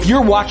If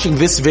you're watching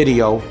this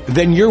video,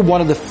 then you're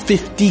one of the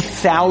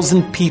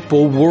 50,000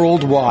 people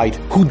worldwide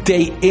who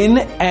day in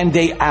and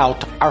day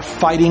out are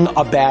fighting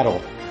a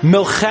battle.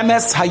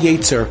 Milchemes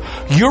Hayetzer.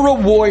 You're a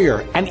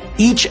warrior, and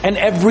each and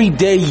every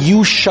day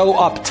you show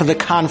up to the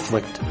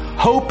conflict,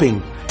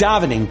 hoping,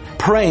 davening,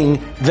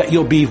 praying that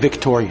you'll be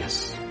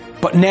victorious.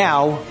 But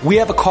now, we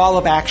have a call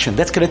of action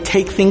that's going to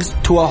take things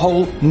to a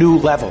whole new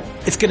level.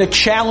 It's going to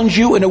challenge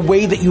you in a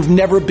way that you've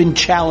never been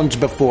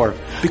challenged before.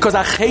 Because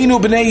Acheinu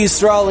B'nai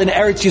Yisrael in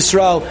Eretz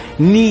Yisrael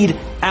need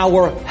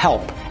our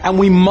help. And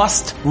we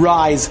must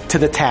rise to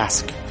the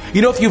task.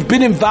 You know, if you've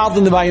been involved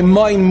in the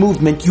Mayamayim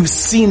movement, you've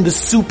seen the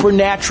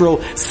supernatural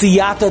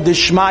siyata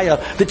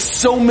d'shmaya that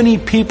so many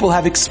people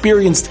have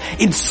experienced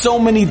in so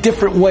many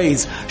different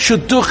ways.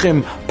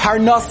 Shidduchim,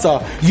 parnasa,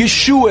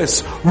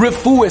 yeshuas,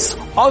 refuas,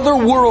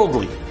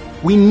 otherworldly.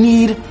 We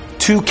need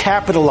to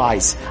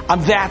capitalize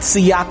on that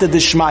siyata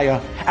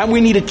d'shmaya, and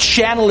we need to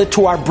channel it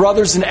to our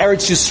brothers in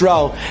Eretz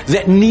Yisrael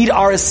that need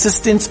our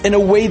assistance in a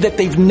way that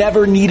they've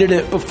never needed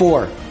it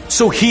before.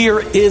 So here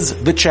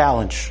is the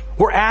challenge.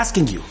 We're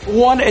asking you,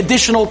 one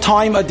additional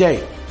time a day,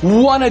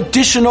 one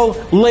additional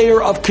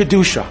layer of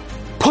Kedusha.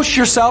 Push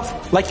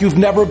yourself like you've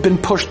never been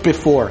pushed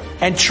before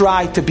and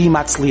try to be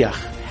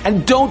Matzliach.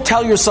 And don't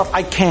tell yourself,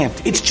 I can't.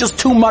 It's just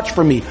too much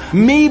for me.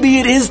 Maybe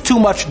it is too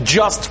much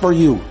just for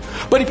you.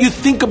 But if you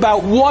think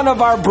about one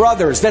of our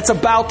brothers that's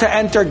about to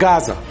enter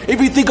Gaza,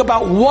 if you think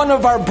about one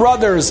of our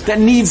brothers that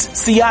needs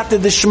siyata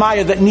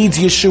d'shmaya, that needs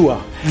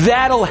Yeshua,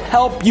 that'll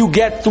help you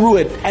get through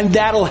it, and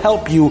that'll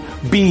help you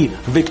be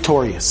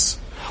victorious.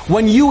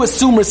 When you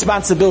assume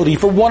responsibility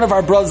for one of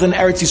our brothers in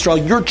Eretz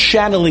Yisrael, you're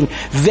channeling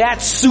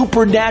that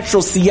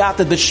supernatural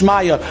siyata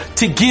d'shmaya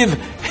to give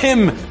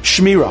him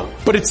shmira.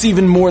 But it's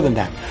even more than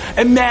that.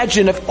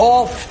 Imagine if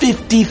all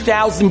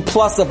 50,000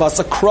 plus of us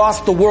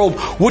across the world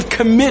would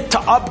commit to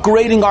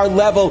upgrading our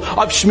level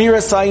of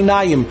shmiras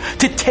ha'inayim,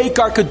 to take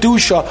our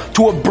kedusha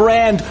to a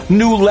brand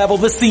new level,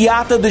 the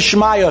siyata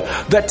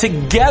d'shmaya, that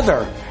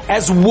together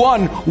as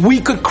one we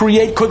could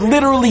create, could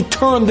literally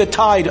turn the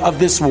tide of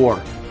this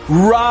war.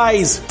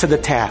 Rise to the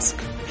task.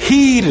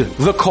 Heed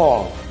the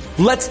call.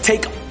 Let's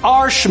take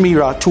our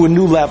shmira to a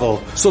new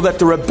level so that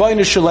the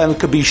Rabbi Shalom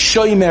could be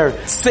shomer,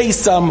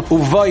 seisam,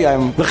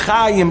 uvayim,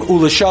 l'chaim,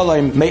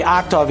 u'l'shalom,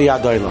 me'ata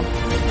v'yad olam.